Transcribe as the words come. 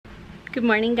Good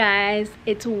morning, guys.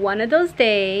 It's one of those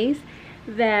days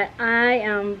that I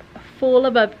am full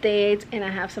of updates and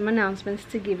I have some announcements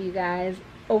to give you guys.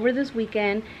 Over this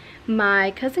weekend,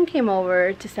 my cousin came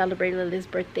over to celebrate Lily's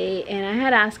birthday, and I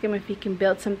had asked him if he can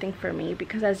build something for me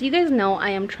because, as you guys know,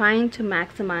 I am trying to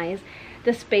maximize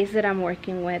the space that I'm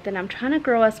working with, and I'm trying to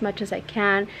grow as much as I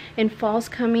can. And fall's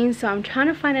coming, so I'm trying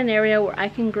to find an area where I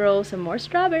can grow some more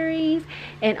strawberries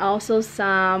and also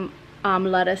some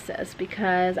lettuces,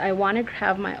 because I want to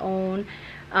have my own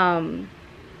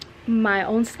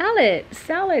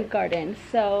salad garden.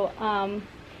 So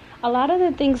a lot of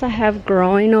the things I have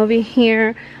growing over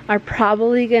here are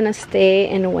probably gonna stay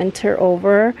in winter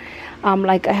over.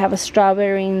 Like I have a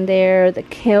strawberry in there. The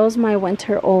kale's my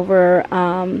winter over.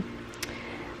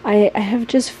 I have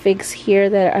just figs here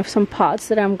that I have some pots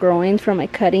that I'm growing from my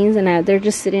cuttings, and they're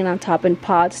just sitting on top in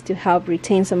pots to help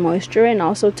retain some moisture and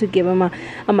also to give them a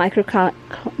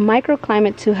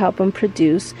microclimate to help them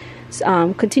produce,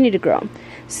 continue to grow.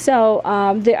 So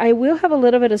I will have a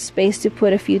little bit of space to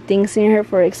put a few things in here.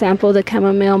 For example, the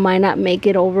chamomile might not make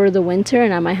it over the winter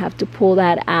and I might have to pull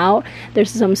that out.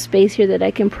 There's some space here that I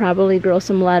can probably grow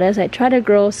some lettuce. I try to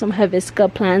grow some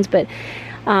hibiscus plants, but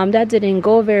that didn't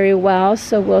go very well,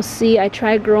 so we'll see. I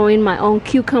tried growing my own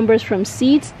cucumbers from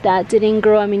seeds. That didn't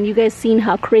grow. I mean, you guys seen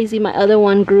how crazy my other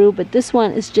one grew, but this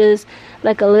one is just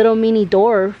like a little mini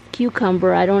dwarf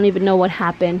cucumber. I don't even know what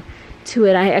happened to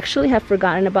it. I actually have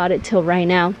forgotten about it till right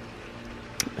now.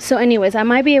 So anyways, I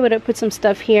might be able to put some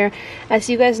stuff here. As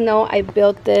you guys know, I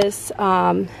built this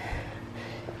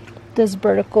this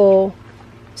vertical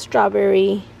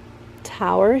strawberry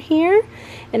tower here,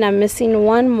 and I'm missing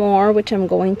one more, which I'm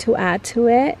going to add to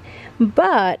it.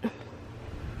 But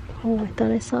oh, I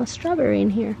thought I saw a strawberry in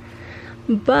here.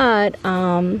 But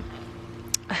I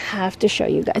have to show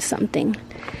you guys something.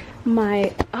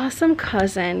 My awesome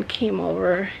cousin came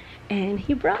over and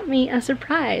he brought me a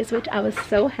surprise, which I was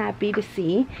so happy to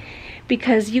see,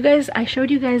 because you guys, I showed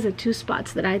you guys the two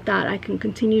spots that I thought I can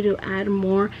continue to add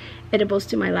more edibles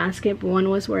to my landscape. One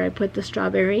was where I put the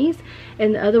strawberries,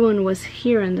 and the other one was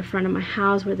here in the front of my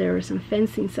house where there was some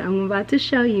fencing. So I'm about to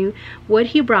show you what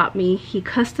he brought me. He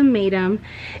custom made them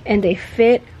and they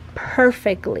fit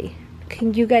perfectly.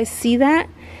 Can you guys see that?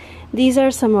 These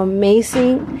are some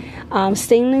amazing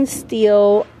stainless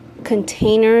steel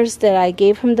containers that I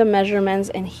gave him the measurements,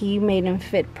 and he made them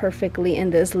fit perfectly in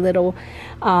this little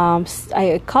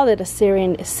I call it a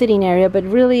sitting area, but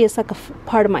really it's like a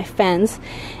part of my fence.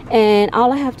 And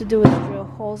all I have to do is drill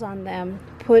holes on them,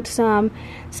 put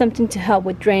something to help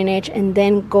with drainage, and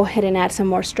then go ahead and add some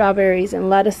more strawberries and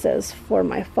lettuces for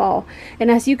my fall. And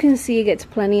as you can see, it gets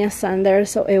plenty of sun there,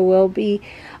 so it will be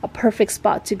a perfect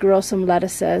spot to grow some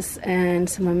lettuces and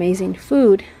some amazing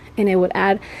food. And it would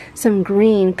add some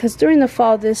green, because during the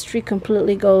fall this tree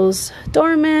completely goes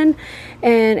dormant,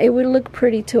 and it would look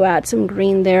pretty to add some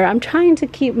green there. I'm trying to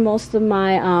keep most of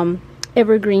my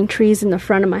evergreen trees in the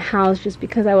front of my house, just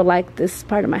because I would like this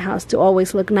part of my house to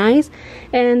always look nice,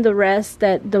 and the rest,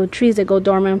 the trees that go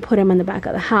dormant, put them in the back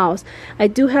of the house. I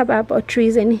do have apple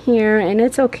trees in here, and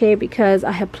it's okay because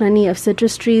I have plenty of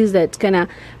citrus trees that's gonna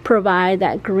provide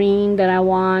that green that I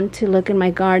want to look in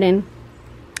my garden.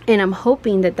 And I'm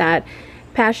hoping that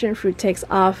passion fruit takes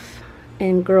off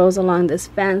and grows along this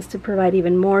fence to provide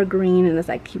even more green, and, as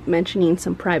I keep mentioning,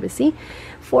 some privacy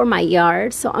for my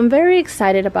yard. So I'm very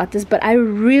excited about this, but I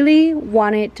really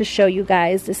wanted to show you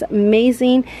guys this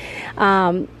amazing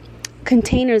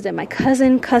containers that my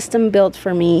cousin custom built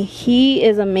for me. He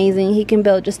is amazing. He can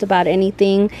build just about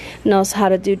anything, knows how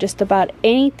to do just about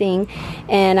anything,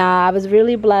 and I was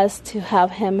really blessed to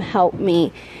have him help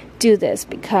me do this,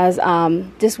 because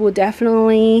this will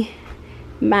definitely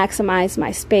maximize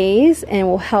my space and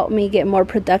will help me get more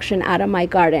production out of my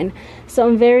garden. So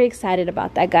I'm very excited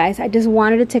about that, guys. I just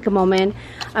wanted to take a moment.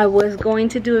 I was going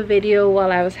to do a video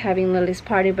while I was having Lily's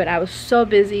party, but I was so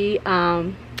busy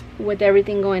with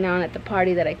everything going on at the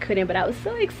party that I couldn't. But I was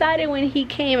so excited when he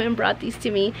came and brought these to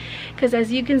me, because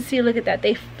as you can see, look at that,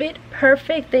 they fit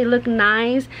perfect, they look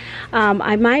nice.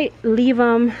 I might leave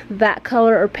them that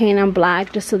color or paint them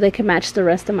black just so they can match the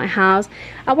rest of my house.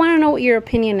 I want to know what your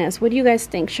opinion is. What do you guys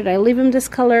think? Should I leave them this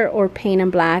color or paint them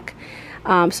black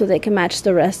so they can match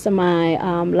the rest of my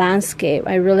landscape?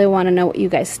 I really want to know what you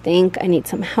guys think. I need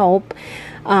some help.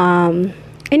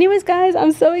 Anyways, guys,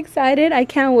 I'm so excited. I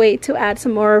can't wait to add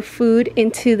some more food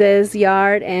into this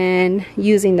yard and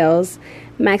using those,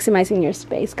 maximizing your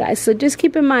space, guys. So just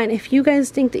keep in mind, if you guys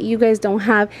think that you guys don't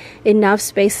have enough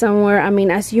space somewhere, I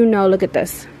mean, as you know, look at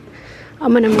this.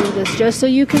 I'm gonna move this just so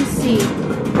you can see.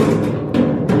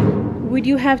 Would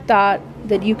you have thought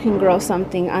that you can grow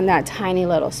something on that tiny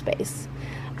little space?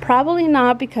 Probably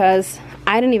not, because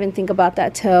I didn't even think about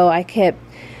that till I kept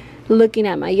looking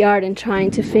at my yard and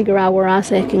trying to figure out where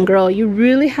else I can grow. You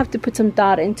really have to put some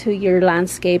thought into your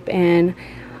landscape and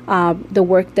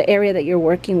the area that you're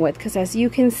working with, because as you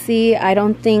can see, I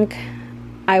don't think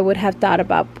I would have thought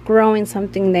about growing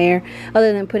something there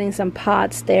other than putting some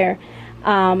pots there,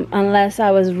 unless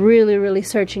I was really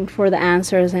searching for the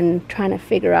answers and trying to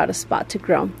figure out a spot to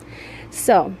grow.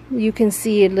 So you can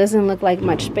see it doesn't look like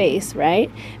much space,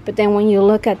 right? But then when you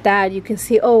look at that, you can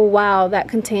see, oh wow, that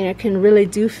container can really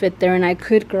do fit there, and I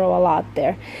could grow a lot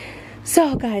there.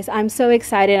 So guys, I'm so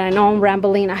excited. I know I'm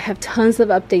rambling. I have tons of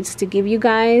updates to give you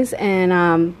guys, and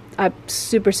I'm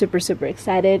super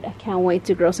excited. I can't wait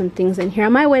to grow some things in here. I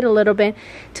might wait a little bit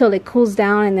till it cools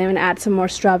down and then add some more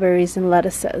strawberries and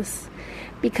lettuces,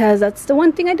 because that's the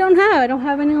one thing I don't have. I don't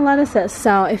have any lettuces.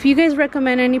 So if you guys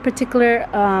recommend any particular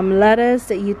lettuce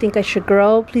that you think I should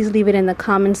grow, please leave it in the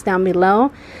comments down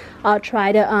below. I'll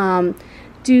try to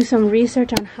do some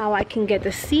research on how I can get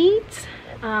the seeds.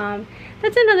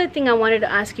 That's another thing I wanted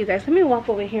to ask you guys. Let me walk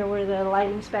over here where the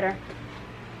lighting's better.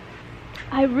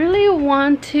 I really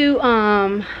want to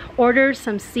order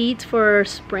some seeds for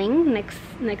spring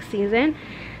next season.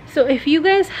 So if you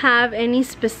guys have any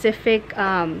specific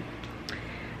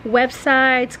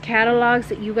websites, catalogs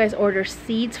that you guys order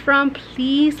seeds from,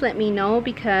 please let me know,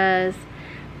 because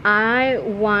I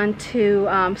want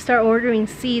to start ordering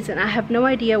seeds and I have no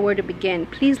idea where to begin.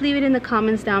 Please leave it in the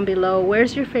comments down below.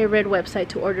 Where's your favorite website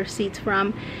to order seeds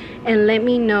from? And let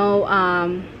me know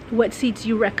what seeds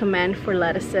you recommend for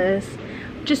lettuces,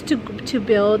 just to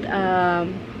build a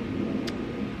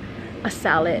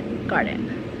salad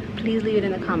garden. Please leave it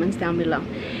in the comments down below.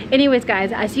 Anyways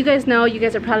guys, as you guys know, you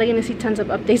guys are probably going to see tons of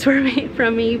updates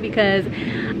from me, because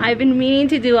I've been meaning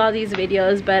to do all these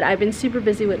videos, but I've been super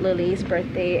busy with Lily's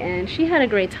birthday, and she had a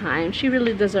great time. She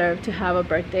really deserved to have a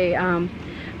birthday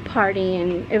party,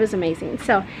 and it was amazing.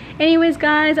 So anyways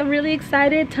guys, I'm really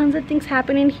excited. Tons of things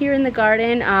happening here in the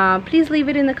garden. Please leave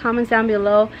it in the comments down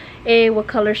below. What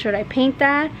color should I paint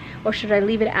that, or should I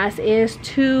leave it as is?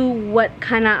 2, what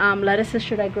kind of lettuces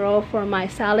should I grow for my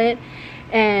salad?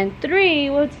 And 3,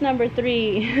 what's number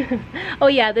 3? Oh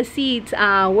yeah, the seeds.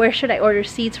 Where should I order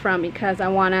seeds from, because I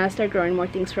want to start growing more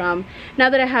things from, now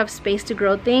that I have space to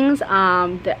grow things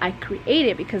that I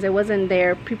created, because it wasn't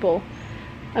there.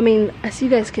 I mean, as you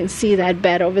guys can see, that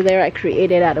bed over there I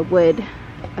created out of wood.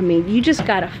 I mean, you just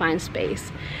gotta find space.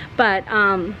 But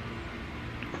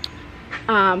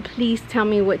please tell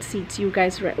me what seeds you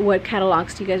guys, what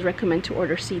catalogs do you guys recommend to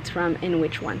order seeds from, and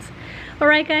which ones.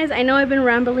 Alright guys, I know I've been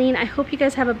rambling. I hope you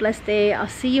guys have a blessed day. I'll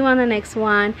see you on the next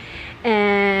one,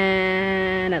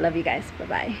 and I love you guys. Bye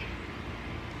bye.